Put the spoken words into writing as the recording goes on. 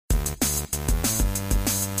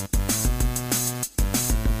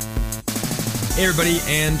Hey everybody,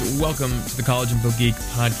 and welcome to the College Info Geek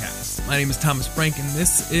podcast. My name is Thomas Frank, and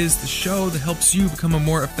this is the show that helps you become a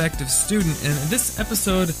more effective student. And in this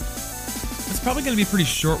episode, it's probably going to be a pretty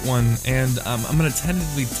short one, and I'm going to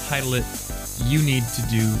tentatively title it, You Need to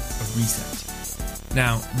Do a Reset.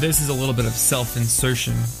 Now, this is a little bit of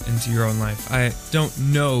self-insertion into your own life. I don't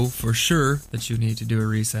know for sure that you need to do a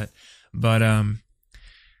reset, but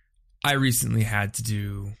I recently had to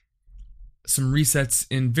do some resets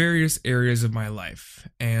in various areas of my life,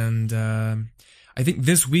 and I think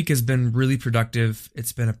this week has been really productive.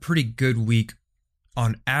 It's been a pretty good week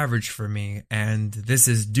on average for me, and this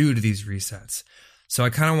is due to these resets. So I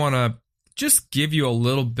kind of want to just give you a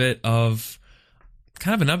little bit of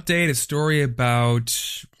kind of an update, a story about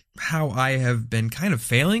how I have been kind of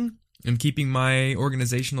failing in keeping my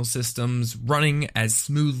organizational systems running as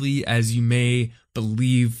smoothly as you may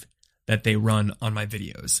believe that they run on my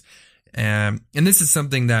videos. And this is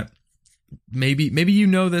something that maybe you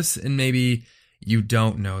know this and maybe you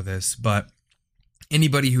don't know this, but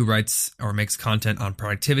anybody who writes or makes content on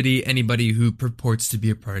productivity, anybody who purports to be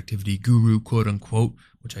a productivity guru, quote unquote,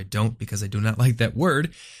 which I don't because I do not like that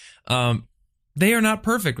word, they are not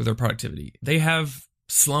perfect with their productivity. They have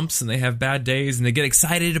slumps and they have bad days and they get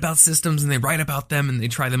excited about systems and they write about them and they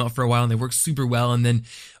try them out for a while and they work super well, and then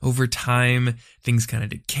over time things kind of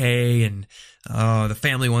decay and the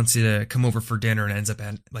family wants you to come over for dinner and it ends up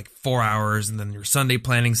at like 4 hours, and then your Sunday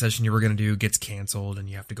planning session you were going to do gets canceled and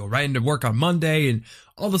you have to go right into work on Monday, and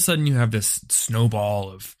all of a sudden you have this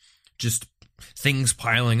snowball of just things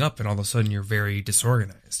piling up and all of a sudden you're very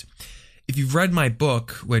disorganized. If you've read my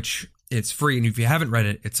book, which it's free, and if you haven't read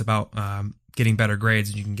it, it's about getting better grades,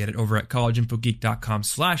 and you can get it over at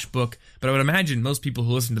collegeinfogeek.com/book. But I would imagine most people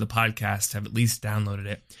who listen to the podcast have at least downloaded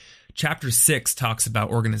it. Chapter 6 talks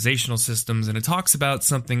about organizational systems, and it talks about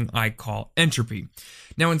something I call entropy.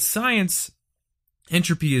 Now, in science,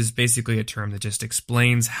 entropy is basically a term that just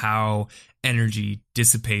explains how energy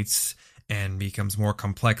dissipates and becomes more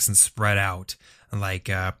complex and spread out. Like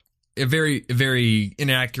a very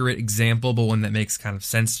inaccurate example, but one that makes kind of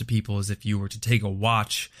sense to people, is if you were to take a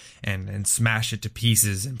watch and smash it to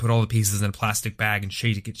pieces and put all the pieces in a plastic bag and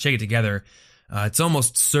shake it together, it's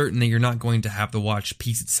almost certain that you're not going to have the watch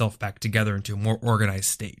piece itself back together into a more organized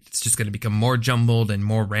state. It's just going to become more jumbled and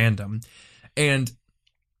more random. And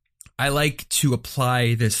I like to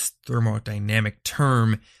apply this thermodynamic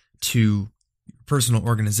term to personal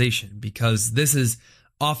organization, because this is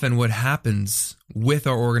often what happens with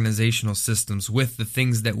our organizational systems, with the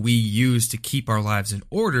things that we use to keep our lives in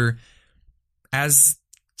order, as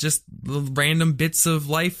just the random bits of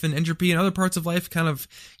life and entropy and other parts of life kind of,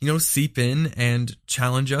 seep in and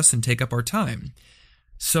challenge us and take up our time.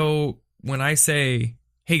 So when I say,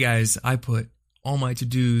 hey guys, I put all my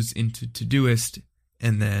to-dos into Todoist,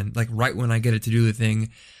 and then like right when I get a to-do the thing,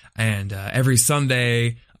 and every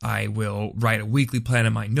Sunday I will write a weekly plan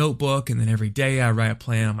in my notebook, and then every day I write a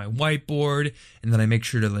plan on my whiteboard, and then I make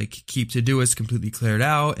sure to like keep Todoist completely cleared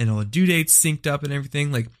out and all the due dates synced up and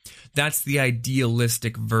everything. Like, that's the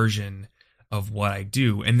idealistic version of what I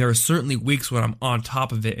do. And there are certainly weeks when I'm on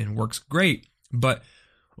top of it and works great, but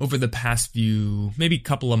over the past maybe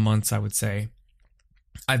couple of months, I would say,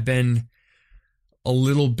 I've been a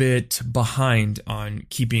little bit behind on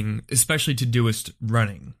keeping, especially Todoist,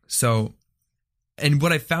 running. And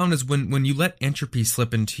what I found is when you let entropy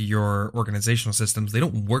slip into your organizational systems, they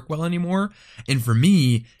don't work well anymore. And for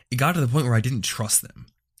me, it got to the point where I didn't trust them.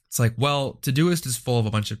 It's like, well, Todoist is full of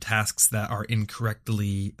a bunch of tasks that are incorrect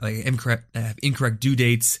due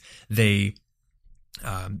dates.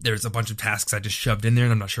 There's a bunch of tasks I just shoved in there,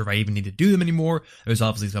 and I'm not sure if I even need to do them anymore. There's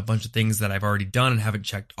obviously a bunch of things that I've already done and haven't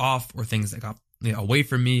checked off, or things that got away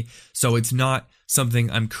from me. So it's not something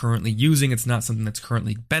I'm currently using. It's not something that's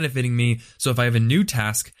currently benefiting me. So if I have a new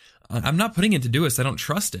task, I'm not putting it to Todoist. I don't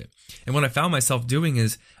trust it. And what I found myself doing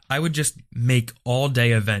is I would just make all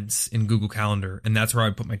day events in Google Calendar, and that's where I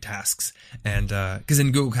would put my tasks. And because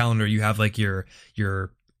in Google Calendar you have like your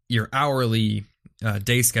hourly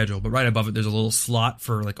day schedule, but right above it there's a little slot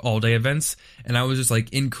for like all day events. And I was just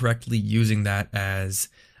like incorrectly using that as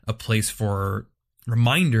a place for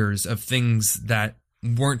reminders of things that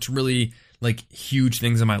weren't really like huge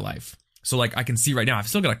things in my life. So like I can see right now, I've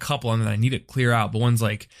still got a couple on that I need to clear out, but one's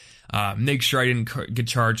like, make sure I didn't get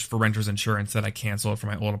charged for renter's insurance that I canceled for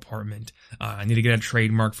my old apartment. I need to get a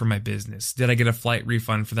trademark for my business. Did I get a flight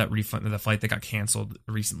refund for the flight that got canceled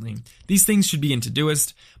recently? These things should be in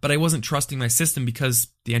Todoist, but I wasn't trusting my system because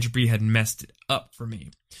the entropy had messed it up for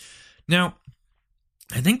me. Now,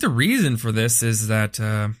 I think the reason for this is that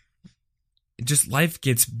just life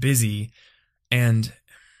gets busy, and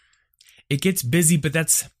it gets busy, but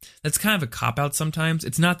that's kind of a cop-out sometimes.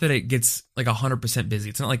 It's not that it gets like 100% busy.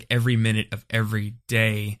 It's not like every minute of every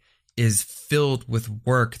day is filled with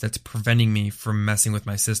work that's preventing me from messing with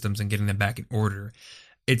my systems and getting them back in order.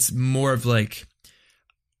 It's more of like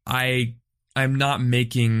I'm not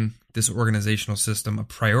making this organizational system a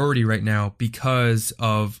priority right now because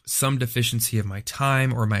of some deficiency of my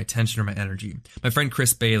time or my attention or my energy. My friend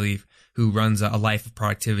Chris Bailey, who runs A Life of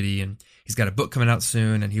Productivity, and he's got a book coming out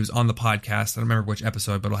soon, and he was on the podcast. I don't remember which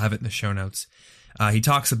episode, but I'll have it in the show notes. He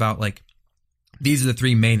talks about like, these are the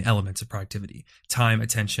three main elements of productivity: time,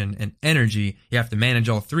 attention, and energy. You have to manage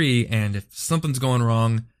all three, and if something's going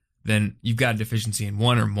wrong, then you've got a deficiency in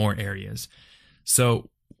one or more areas. So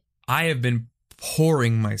I have been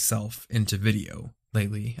pouring myself into video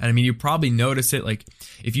lately. And I mean, you probably notice it, like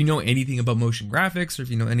if you know anything about motion graphics or if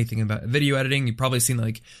you know anything about video editing, you've probably seen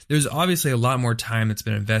like there's obviously a lot more time that's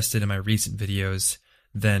been invested in my recent videos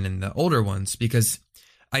than in the older ones, because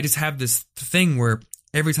I just have this thing where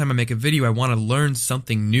every time I make a video, I want to learn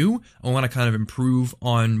something new. I want to kind of improve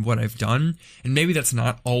on what I've done. And maybe that's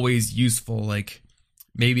not always useful. Like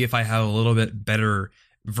maybe if I have a little bit better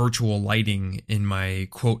virtual lighting in my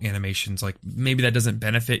quote animations, like maybe that doesn't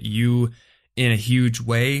benefit you in a huge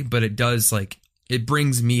way, but it does, like it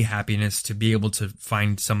brings me happiness to be able to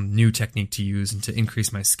find some new technique to use and to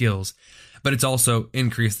increase my skills. But it's also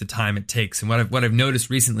increased the time it takes. And what I've noticed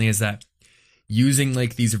recently is that using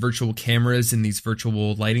like these virtual cameras and these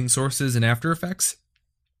virtual lighting sources in After Effects,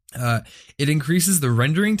 it increases the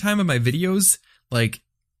rendering time of my videos like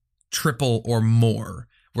triple or more.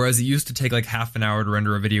 Whereas it used to take like half an hour to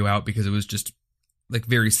render a video out because it was just like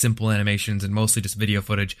very simple animations and mostly just video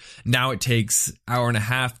footage. Now it takes hour and a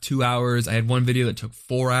half, 2 hours. I had one video that took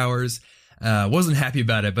 4 hours. Wasn't happy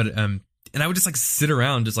about it, but and I would just like sit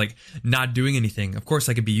around just like not doing anything. Of course,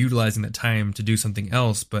 I could be utilizing that time to do something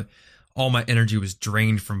else, but all my energy was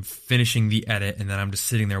drained from finishing the edit, and then I'm just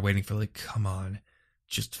sitting there waiting for like, come on,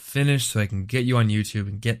 just finish so I can get you on YouTube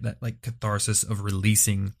and get that like catharsis of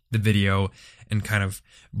releasing the video and kind of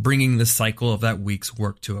bringing the cycle of that week's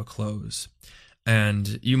work to a close.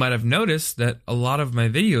 And you might have noticed that a lot of my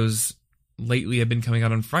videos lately have been coming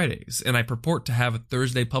out on Fridays, and I purport to have a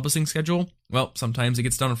Thursday publishing schedule. Well, sometimes it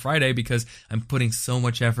gets done on Friday because I'm putting so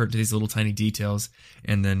much effort to these little tiny details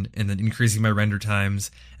and then increasing my render times.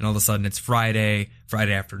 And all of a sudden it's Friday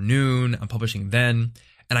afternoon, I'm publishing then.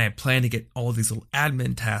 And I had planned to get all of these little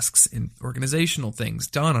admin tasks and organizational things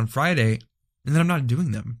done on Friday, and then I'm not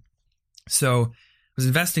doing them. So I was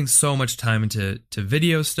investing so much time into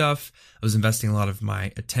video stuff. I was investing a lot of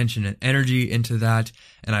my attention and energy into that.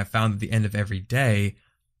 And I found at the end of every day,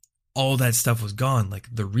 all that stuff was gone. Like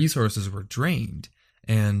the resources were drained.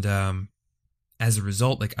 And as a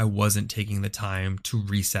result, like I wasn't taking the time to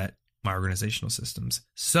reset my organizational systems.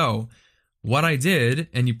 So what I did,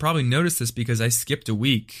 and you probably noticed this because I skipped a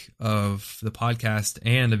week of the podcast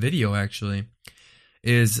and a video actually,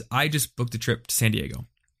 is I just booked a trip to San Diego.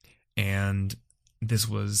 And this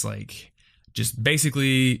was like just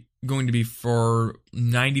basically going to be for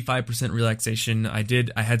 95% relaxation.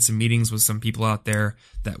 I had some meetings with some people out there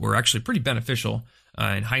that were actually pretty beneficial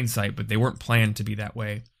in hindsight, but they weren't planned to be that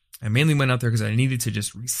way. I mainly went out there because I needed to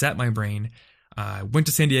just reset my brain. I went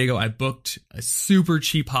to San Diego. I booked a super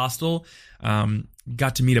cheap hostel.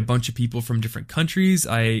 Got to meet a bunch of people from different countries.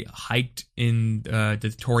 I hiked in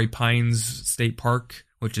the Torrey Pines State Park,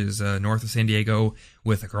 which is north of San Diego,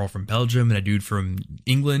 with a girl from Belgium and a dude from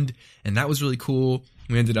England. And that was really cool.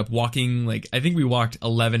 We ended up walking, I think we walked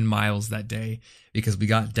 11 miles that day because we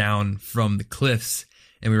got down from the cliffs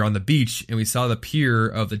and we were on the beach and we saw the pier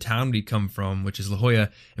of the town we come from, which is La Jolla.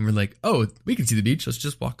 And we're like, oh, we can see the beach. Let's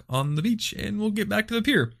just walk on the beach and we'll get back to the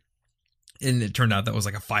pier. And it turned out that was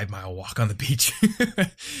like a 5-mile walk on the beach.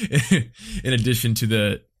 In addition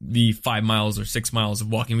to the 5 miles or 6 miles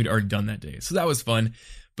of walking we'd already done that day. So that was fun.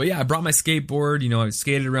 But yeah, I brought my skateboard, I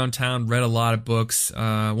skated around town, read a lot of books.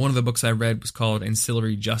 One of the books I read was called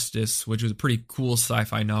Ancillary Justice, which was a pretty cool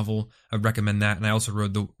sci-fi novel. I'd recommend that. And I also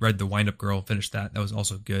read The Wind-Up Girl, finished that. That was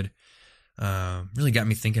also good. Really got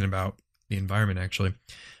me thinking about the environment, actually.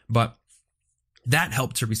 But that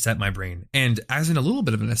helped to reset my brain. And as in a little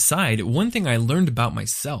bit of an aside, one thing I learned about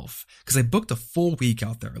myself, because I booked a full week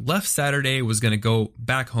out there. Left Saturday, was going to go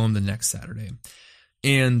back home the next Saturday.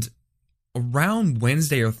 And around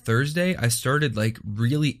Wednesday or Thursday, I started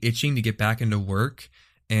really itching to get back into work.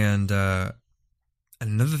 And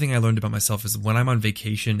another thing I learned about myself is when I'm on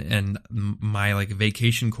vacation and my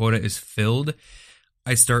vacation quota is filled,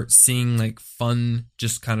 I start seeing fun,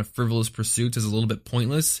 just kind of frivolous pursuits as a little bit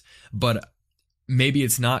pointless. But maybe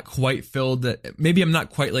it's not quite filled, that maybe I'm not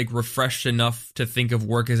quite like refreshed enough to think of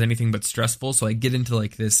work as anything but stressful. So I get into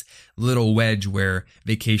like this little wedge where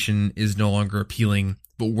vacation is no longer appealing,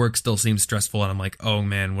 but work still seems stressful. And I'm like, oh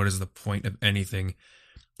man, what is the point of anything?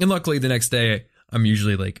 And luckily the next day I'm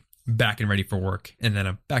usually like back and ready for work, and then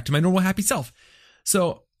I'm back to my normal happy self.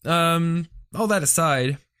 So, all that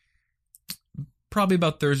aside, probably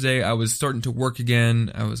about Thursday, I was starting to work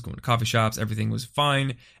again. I was going to coffee shops. Everything was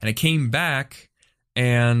fine. And I came back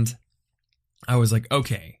and I was like,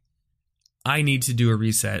 okay, I need to do a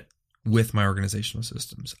reset with my organizational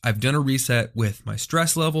systems. I've done a reset with my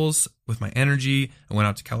stress levels, with my energy. I went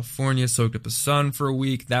out to California, soaked up the sun for a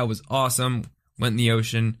week. That was awesome. Went in the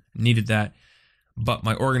ocean, needed that. But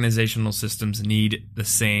my organizational systems need the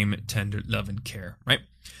same tender love and care, right?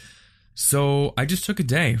 So I just took a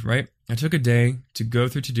day, right? I took a day to go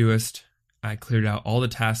through Todoist. I cleared out all the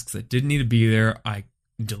tasks that didn't need to be there. I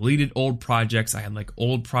deleted old projects. I had like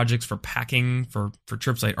old projects for packing for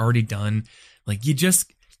trips I'd already done. Like you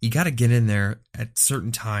got to get in there at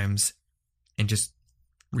certain times and just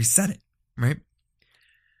reset it, right?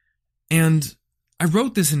 And I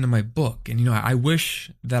wrote this into my book, and I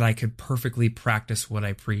wish that I could perfectly practice what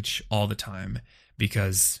I preach all the time,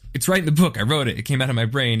 because it's right in the book. I wrote it. It came out of my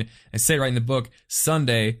brain. I say right in the book,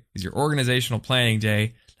 Sunday is your organizational planning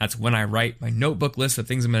day. That's when I write my notebook list of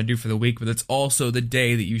things I'm going to do for the week, but it's also the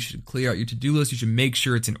day that you should clear out your to-do list. You should make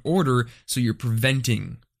sure it's in order so you're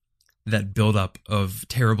preventing that buildup of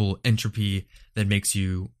terrible entropy that makes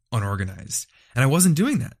you unorganized. And I wasn't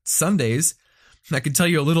doing that. Sundays, I could tell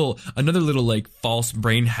you another little like false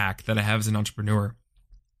brain hack that I have as an entrepreneur.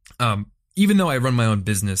 Even though I run my own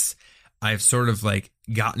business, I've sort of like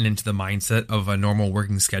gotten into the mindset of a normal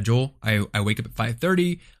working schedule. I wake up at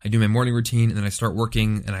 5:30, I do my morning routine, and then I start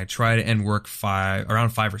working, and I try to end work around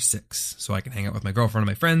 5 or 6, so I can hang out with my girlfriend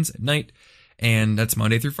and my friends at night, and that's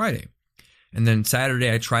Monday through Friday. And then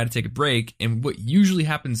Saturday, I try to take a break, and what usually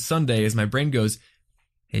happens Sunday is my brain goes,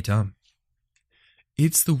 hey, Tom,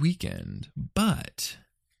 it's the weekend, but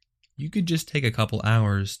you could just take a couple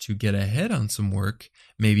hours to get ahead on some work,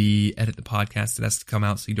 maybe edit the podcast that has to come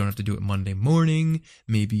out so you don't have to do it Monday morning,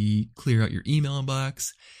 maybe clear out your email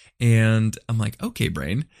box. And I'm like, okay,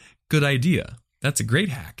 brain, good idea. That's a great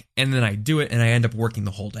hack. And then I do it and I end up working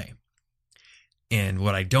the whole day. And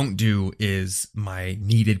what I don't do is my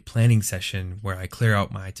needed planning session where I clear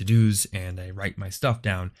out my to-dos and I write my stuff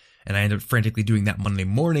down. And I end up frantically doing that Monday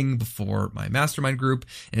morning before my mastermind group.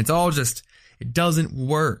 And it's all just, it doesn't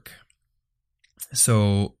work.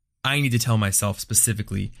 So I need to tell myself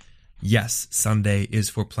specifically, yes, Sunday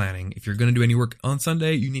is for planning. If you're going to do any work on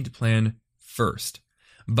Sunday, you need to plan first.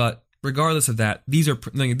 But regardless of that, these are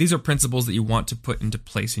principles that you want to put into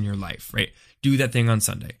place in your life, right? Do that thing on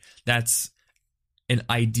Sunday. That's an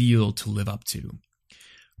ideal to live up to.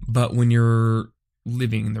 But when you're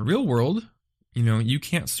living in the real world, you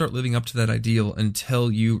can't start living up to that ideal until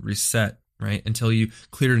you reset, right? Until you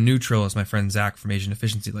clear neutral, as my friend Zach from Asian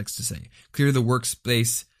Efficiency likes to say. Clear the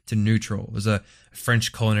workspace to neutral. It was a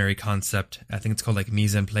French culinary concept. I think it's called like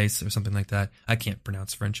mise en place or something like that. I can't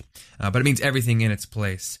pronounce French, but it means everything in its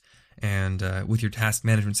place. And with your task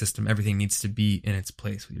management system, everything needs to be in its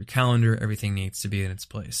place. With your calendar, everything needs to be in its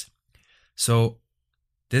place. So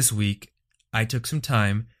this week, I took some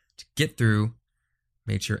time to get through,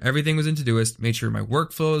 made sure everything was in Todoist, made sure my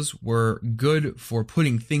workflows were good for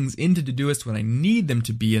putting things into Todoist when I need them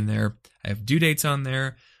to be in there. I have due dates on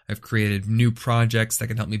there. I've created new projects that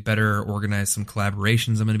can help me better organize some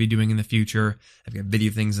collaborations I'm going to be doing in the future. I've got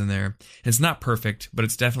video things in there. And it's not perfect, but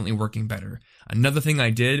it's definitely working better. Another thing I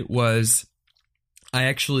did was I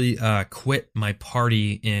actually quit my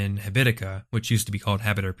party in Habitica, which used to be called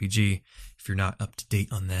Habit RPG, if you're not up to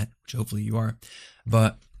date on that, which hopefully you are.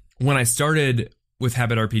 But when I started with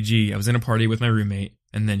Habit RPG, I was in a party with my roommate,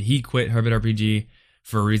 and then he quit Habit RPG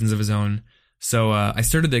for reasons of his own. So I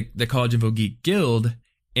started the College Info Geek Guild,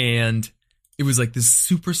 and it was like this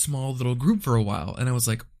super small little group for a while. And I was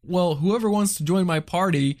like, well, whoever wants to join my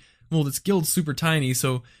party, well, this guild's super tiny,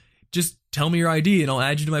 so just tell me your ID and I'll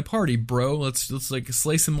add you to my party, bro. Let's like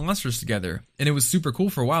slay some monsters together. And it was super cool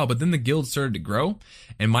for a while, but then the guild started to grow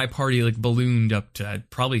and my party like ballooned up to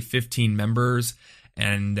probably 15 members.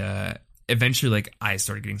 And eventually like I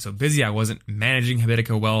started getting so busy, I wasn't managing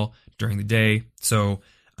Habitica well during the day. So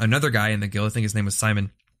another guy in the guild, I think his name was Simon,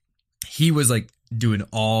 he was like doing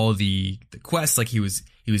all the quests. Like he was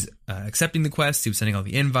accepting the quests, he was sending all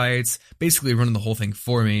the invites, basically running the whole thing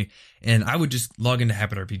for me. And I would just log into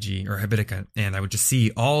Habit RPG or Habitica, and I would just see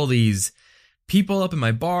all these people up in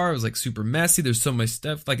my bar. It was like super messy. There's so much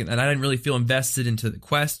stuff, like, and I didn't really feel invested into the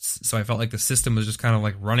quests. So I felt like the system was just kind of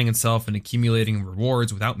like running itself and accumulating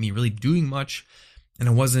rewards without me really doing much. And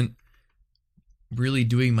I wasn't really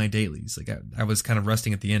doing my dailies. Like I was kind of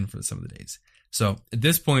resting at the end for some of the days. So at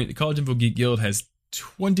this point, the College Info Geek Guild has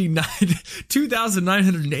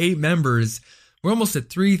 2,908 members. We're almost at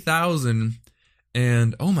 3,000.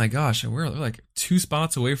 And oh my gosh, we're like 2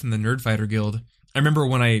 spots away from the Nerdfighter Guild. I remember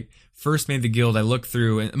when I first made the guild, I looked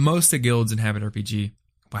through, and most of the guilds in Habit RPG,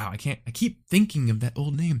 wow, I keep thinking of that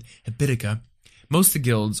old name, Habitica. Most of the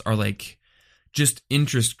guilds are like just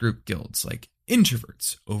interest group guilds, like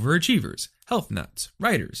introverts, overachievers, health nuts,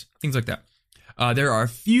 writers, things like that. There are a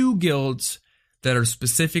few guilds that are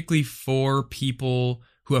specifically for people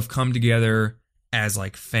who have come together as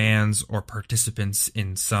like fans or participants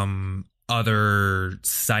in some other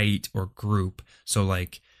site or group. So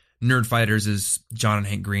like Nerdfighters is John and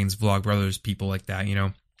Hank Green's Vlogbrothers, people like that, you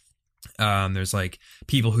know. There's like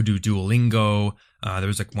people who do Duolingo. There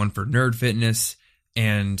was like one for Nerd Fitness,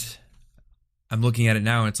 and I'm looking at it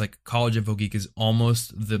now, and it's like College Info Geek is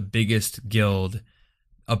almost the biggest guild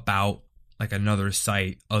about like another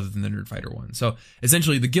site other than the Nerdfighter one. So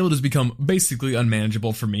essentially, the guild has become basically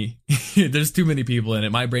unmanageable for me. There's too many people in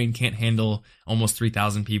it. My brain can't handle almost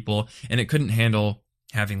 3,000 people, and it couldn't handle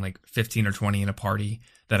having like 15 or 20 in a party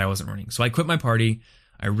that I wasn't running. So I quit my party.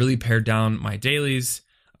 I really pared down my dailies.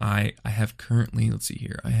 I have currently, let's see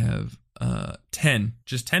here, I have 10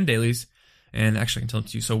 dailies. And actually I can tell it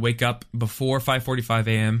to you. So wake up before 5:45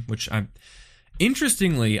 a.m., which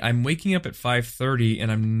interestingly, I'm waking up at 5:30,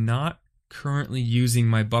 and I'm not currently using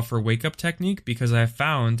my buffer wake up technique because I have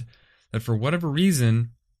found that for whatever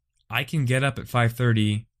reason, I can get up at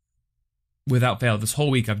 5:30 without fail. This whole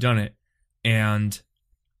week I've done it. And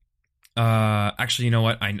actually, you know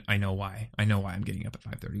what? I know why. I know why I'm getting up at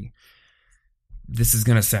 5:30. This is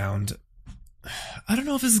going to sound, I don't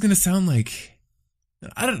know if this is going to sound like,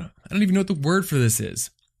 I don't know. I don't even know what the word for this is.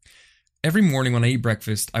 Every morning when I eat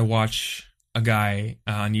breakfast, I watch a guy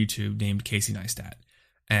on YouTube named Casey Neistat.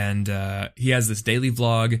 And he has this daily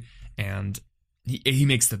vlog, and he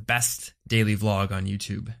makes the best daily vlog on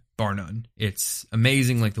YouTube, bar none. It's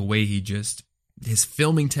amazing, like the way his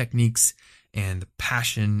filming techniques and the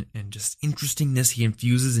passion and just interestingness he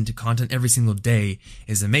infuses into content every single day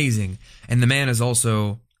is amazing. And the man is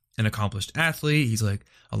also an accomplished athlete. He's like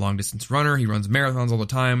a long distance runner. He runs marathons all the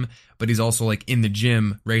time, but he's also like in the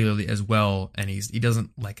gym regularly as well. And he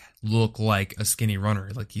doesn't like look like a skinny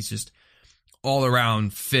runner. Like he's just all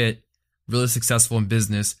around fit, really successful in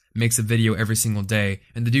business, makes a video every single day.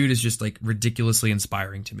 And the dude is just like ridiculously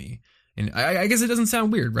inspiring to me. And I guess it doesn't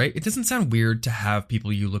sound weird, right? It doesn't sound weird to have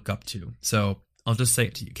people you look up to. So I'll just say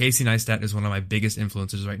it to you. Casey Neistat is one of my biggest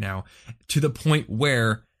influencers right now, to the point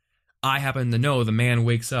where I happen to know the man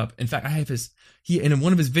wakes up. In fact, I have in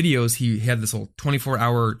one of his videos, he had this whole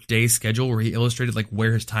 24-hour day schedule where he illustrated like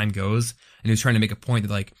where his time goes. And he was trying to make a point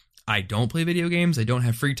that like, I don't play video games. I don't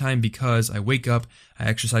have free time because I wake up, I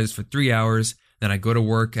exercise for 3 hours, then I go to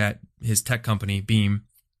work at his tech company, Beam.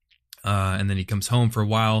 And then he comes home for a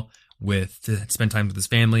while to spend time with his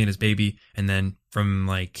family and his baby. And then from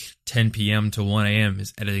like 10 p.m. to 1 a.m.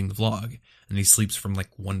 is editing the vlog. And he sleeps from like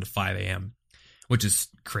 1 to 5 a.m., which is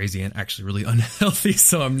crazy and actually really unhealthy.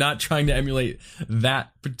 So I'm not trying to emulate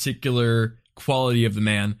that particular quality of the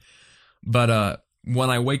man. But when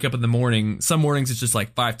I wake up in the morning, some mornings it's just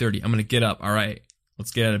like 5:30. I'm going to get up. All right,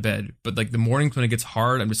 let's get out of bed. But like the mornings when it gets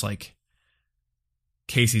hard, I'm just like,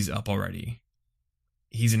 Casey's up already.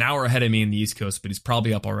 He's an hour ahead of me in the East Coast, but he's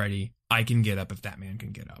probably up already. I can get up if that man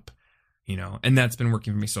can get up, you know? And that's been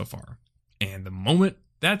working for me so far. And the moment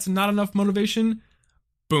that's not enough motivation,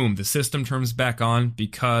 boom, the system turns back on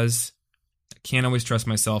because I can't always trust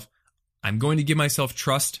myself. I'm going to give myself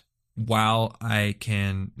trust while I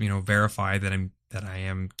can, verify that I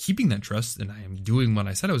am keeping that trust and I am doing what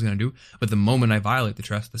I said I was going to do. But the moment I violate the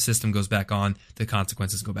trust, the system goes back on, the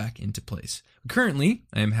consequences go back into place. Currently,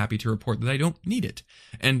 I am happy to report that I don't need it.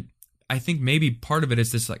 And I think maybe part of it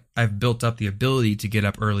is this, like, I've built up the ability to get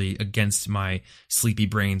up early against my sleepy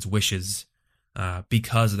brain's wishes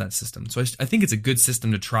because of that system. So I think it's a good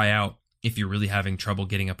system to try out if you're really having trouble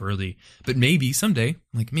getting up early. But maybe someday,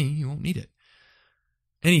 like me, you won't need it.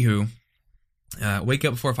 Anywho, wake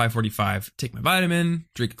up before 5:45, take my vitamin,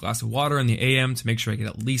 drink a glass of water in the AM to make sure I get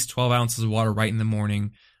at least 12 ounces of water right in the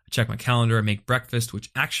morning. I check my calendar, I make breakfast,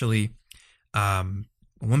 which actually,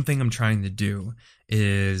 one thing I'm trying to do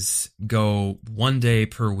is go 1 day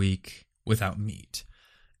per week without meat.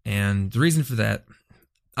 And the reason for that,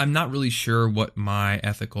 I'm not really sure what my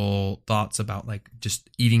ethical thoughts about like just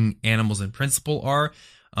eating animals in principle are.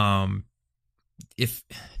 if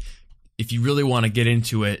you really want to get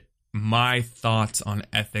into it, my thoughts on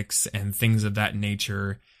ethics and things of that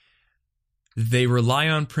nature, they rely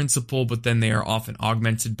on principle, but then they are often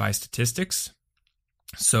augmented by statistics.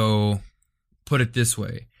 So put it this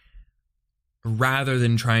way, rather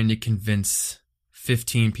than trying to convince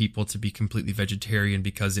 15 people to be completely vegetarian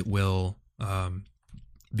because it will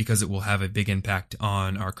have a big impact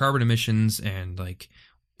on our carbon emissions, and like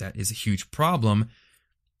that is a huge problem,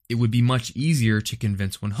 it would be much easier to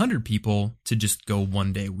convince 100 people to just go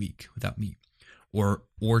 1 day a week without meat, or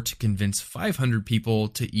to convince 500 people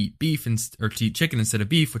to eat beef or to eat chicken instead of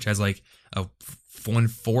beef, which has like a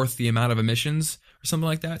 1/4 the amount of emissions or something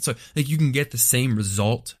like that. So like you can get the same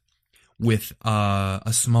result with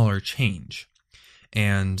a smaller change.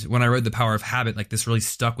 And when I read The Power of Habit, like this really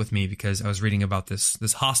stuck with me because I was reading about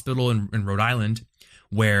this hospital in Rhode Island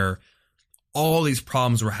where all these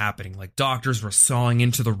problems were happening. Like doctors were sawing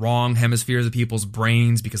into the wrong hemispheres of people's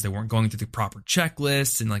brains because they weren't going through the proper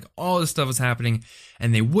checklists, and like all this stuff was happening,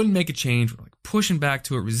 and they wouldn't make a change. Were like pushing back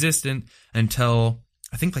to it, resistant, until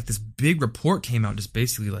I think like this big report came out, just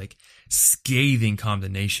basically like scathing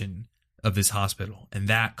condemnation of this hospital, and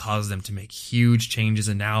that caused them to make huge changes.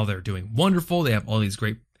 And now they're doing wonderful. They have all these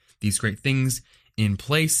great things in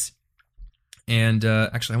place. And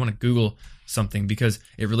actually, I want to Google something because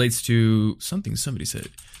it relates to something somebody said.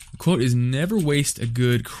 The quote is, "Never waste a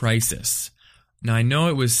good crisis." Now, I know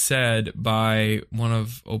it was said by one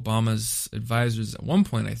of Obama's advisors at one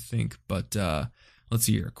point, I think, but let's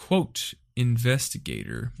see here. Quote,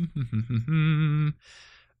 investigator.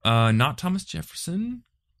 Not Thomas Jefferson.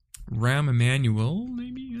 Rahm Emanuel,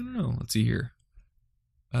 maybe? I don't know. Let's see here.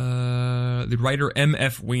 The writer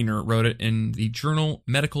M.F. Weiner wrote it in the journal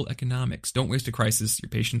Medical Economics. Don't waste a crisis. Your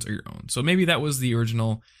patients are your own. So maybe that was the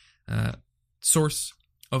original source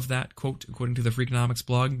of that quote, according to the Freakonomics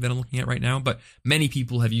blog that I'm looking at right now. But many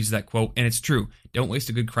people have used that quote, and it's true. Don't waste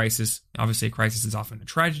a good crisis. Obviously, a crisis is often a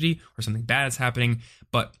tragedy or something bad is happening,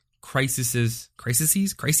 but crises,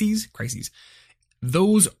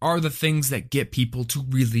 those are the things that get people to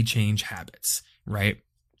really change habits, right?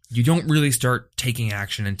 You don't really start taking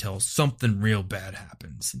action until something real bad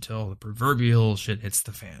happens, until the proverbial shit hits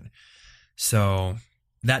the fan. So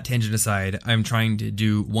that tangent aside, I'm trying to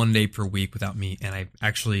do 1 day per week without meat, and I've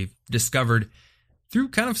actually discovered through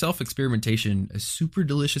kind of self-experimentation a super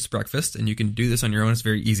delicious breakfast, and you can do this on your own. It's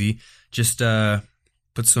very easy. Just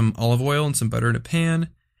put some olive oil and some butter in a pan,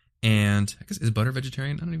 and I guess, is butter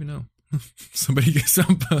vegetarian? I don't even know. Some of you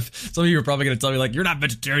are probably going to tell me like, you're not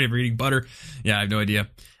vegetarian if you're eating butter. Yeah, I have no idea.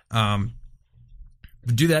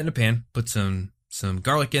 Do that in a pan, put some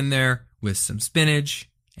garlic in there with some spinach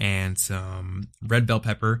and some red bell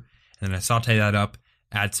pepper, and then I saute that up,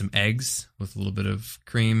 add some eggs with a little bit of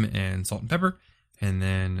cream and salt and pepper, and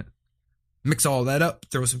then mix all of that up,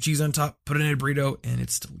 throw some cheese on top, put it in a burrito, and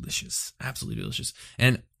it's delicious. Absolutely delicious.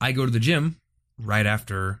 And I go to the gym right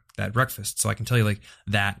after that breakfast, so I can tell you like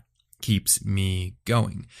that keeps me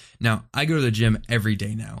going. Now, I go to the gym every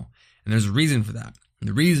day now, and there's a reason for that. And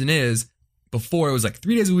the reason is, before it was like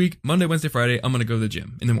 3 days a week, Monday, Wednesday, Friday, I'm going to go to the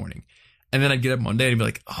gym in the morning. And then I'd get up Monday and be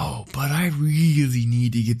like, oh, but I really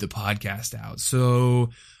need to get the podcast out. So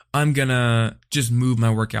I'm going to just move my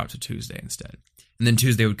workout to Tuesday instead. And then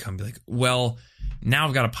Tuesday would come and be like, well, now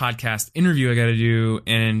I've got a podcast interview I got to do,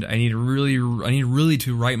 and I need really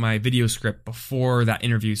to write my video script before that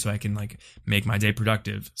interview so I can like make my day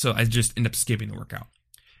productive. So I just end up skipping the workout.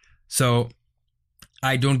 So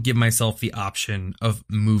I don't give myself the option of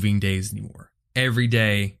moving days anymore. Every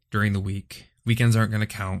day during the week, weekends aren't going to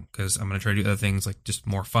count because I'm going to try to do other things like just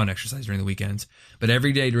more fun exercise during the weekends. But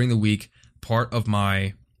every day during the week, part of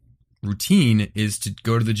my routine is to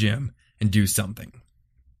go to the gym and do something.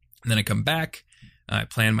 And then I come back, I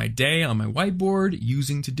plan my day on my whiteboard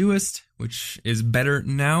using Todoist, which is better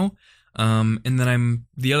now. And then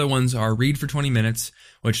the other ones are read for 20 minutes,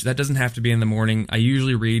 which that doesn't have to be in the morning. I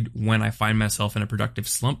usually read when I find myself in a productive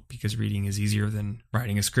slump because reading is easier than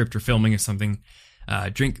writing a script or filming or something.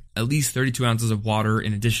 Drink at least 32 ounces of water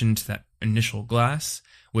in addition to that initial glass,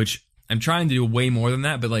 which I'm trying to do way more than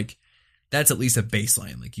that, but like that's at least a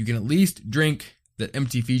baseline. Like you can at least drink the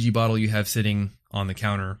empty Fiji bottle you have sitting on the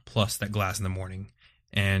counter plus that glass in the morning.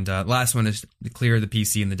 And last one is to clear the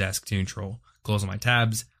PC and the desk to neutral. Close all my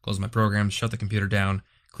tabs, close my programs, shut the computer down,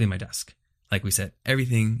 clean my desk. Like we said,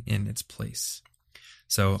 everything in its place.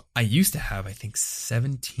 So I used to have, I think,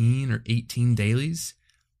 17 or 18 dailies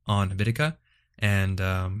on Habitica.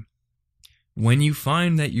 And when you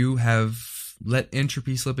find that you have let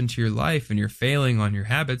entropy slip into your life and you're failing on your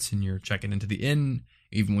habits and you're checking into the inn,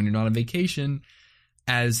 even when you're not on vacation,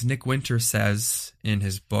 as Nick Winter says in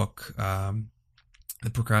his book,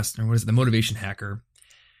 the motivation hacker.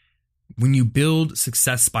 When you build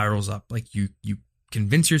success spirals up, like you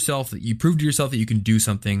convince yourself that you prove to yourself that you can do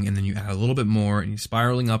something, and then you add a little bit more and you're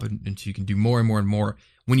spiraling up until you can do more and more and more.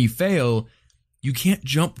 When you fail, you can't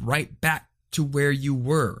jump right back to where you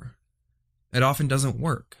were. It often doesn't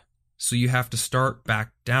work. So you have to start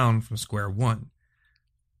back down from square one.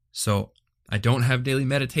 So I don't have daily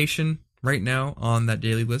meditation right now on that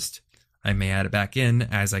daily list. I may add it back in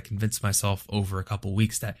as I convince myself over a couple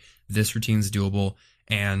weeks that this routine is doable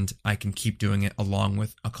and I can keep doing it along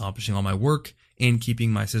with accomplishing all my work and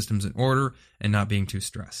keeping my systems in order and not being too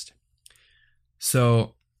stressed.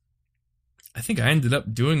 So I think I ended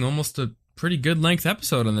up doing almost a pretty good length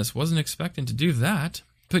episode on this. Wasn't expecting to do that.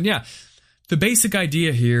 But yeah, the basic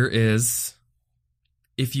idea here is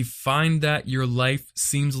if you find that your life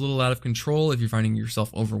seems a little out of control, if you're finding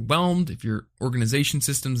yourself overwhelmed, if your organization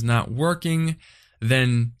system's not working,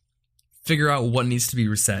 then figure out what needs to be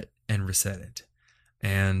reset and reset it.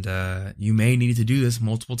 And you may need to do this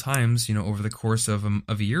multiple times, over the course of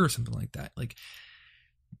a year or something like that. Like,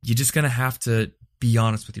 you're just going to have to be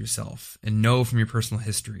honest with yourself and know from your personal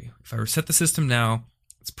history. If I reset the system now,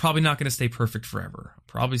 it's probably not going to stay perfect forever. I'm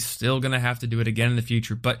probably still going to have to do it again in the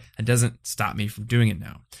future, but it doesn't stop me from doing it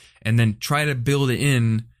now. And then try to build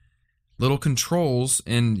in little controls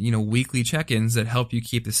and, weekly check-ins that help you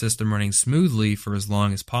keep the system running smoothly for as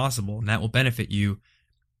long as possible. And that will benefit you,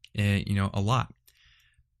 a lot.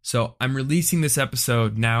 So I'm releasing this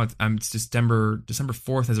episode now. It's December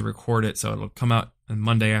 4th as I record it. So it'll come out on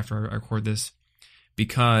Monday after I record this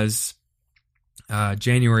because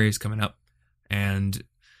January is coming up. And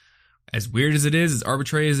as weird as it is, as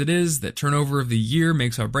arbitrary as it is, that turnover of the year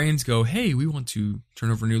makes our brains go, hey, we want to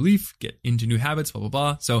turn over a new leaf, get into new habits, blah, blah,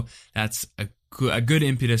 blah. So that's a good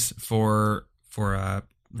impetus for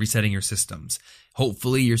resetting your systems.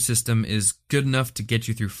 Hopefully your system is good enough to get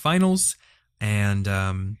you through finals. And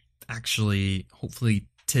hopefully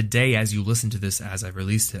today, as you listen to this, as I've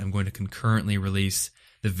released it, I'm going to concurrently release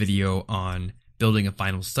the video on building a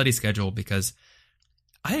final study schedule because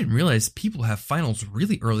I didn't realize people have finals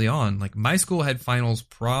really early on. Like my school had finals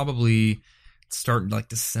probably start like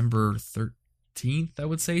December 13th, I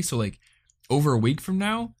would say. So like over a week from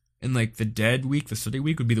now, and like the dead week, the study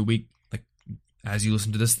week would be the week, like as you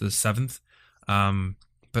listen to this, the 7th.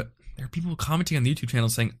 But there are people commenting on the YouTube channel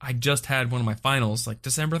saying, I just had one of my finals like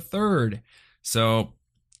December 3rd. So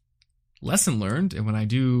lesson learned. And when I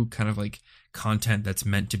do kind of like content that's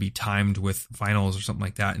meant to be timed with finals or something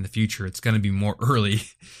like that in the future, it's going to be more early.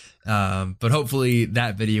 But hopefully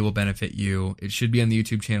that video will benefit you. It should be on the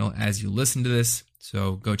YouTube channel as you listen to this.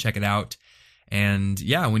 So go check it out. And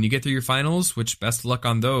yeah, when you get through your finals, which best of luck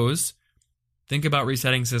on those, think about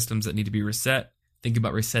resetting systems that need to be reset. Think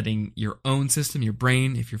about resetting your own system, your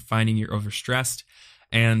brain, if you're finding you're overstressed.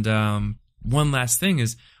 And one last thing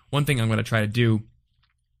is, one thing I'm going to try to do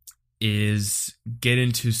is get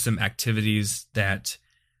into some activities that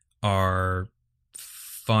are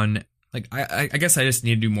fun. Like, I guess I just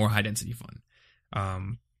need to do more high-density fun.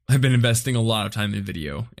 I've been investing a lot of time in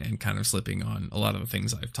video and kind of slipping on a lot of the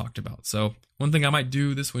things I've talked about. So one thing I might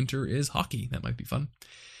do this winter is hockey. That might be fun.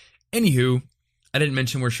 Anywho, I didn't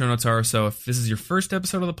mention where show notes are, so if this is your first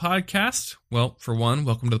episode of the podcast, well, for one,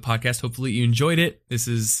 welcome to the podcast. Hopefully you enjoyed it. This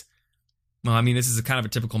is a kind of a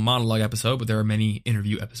typical monologue episode, but there are many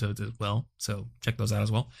interview episodes as well, so check those out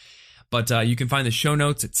as well. But you can find the show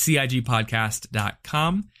notes at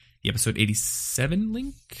cigpodcast.com. The episode 87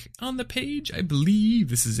 link on the page, I believe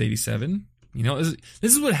this is 87. This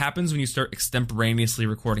is what happens when you start extemporaneously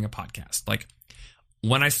recording a podcast. Like,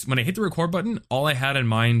 when I hit the record button, all I had in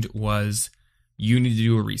mind was, you need to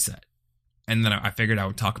do a reset. And then I figured I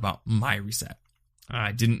would talk about my reset.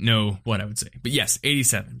 I didn't know what I would say. But yes,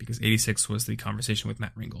 87, because 86 was the conversation with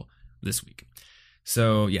Matt Ringel this week.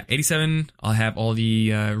 So yeah, 87, I'll have all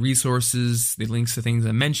the resources, the links to things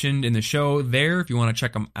I mentioned in the show there if you want to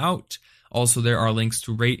check them out. Also, there are links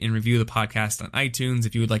to rate and review the podcast on iTunes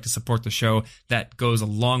if you would like to support the show. That goes a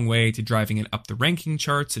long way to driving it up the ranking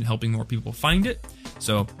charts and helping more people find it.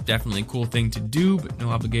 So definitely a cool thing to do, but no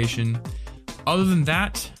obligation. Other than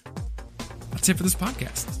that, that's it for this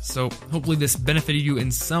podcast. So hopefully this benefited you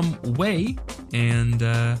in some way. And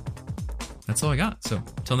that's all I got. So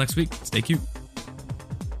until next week, stay cute.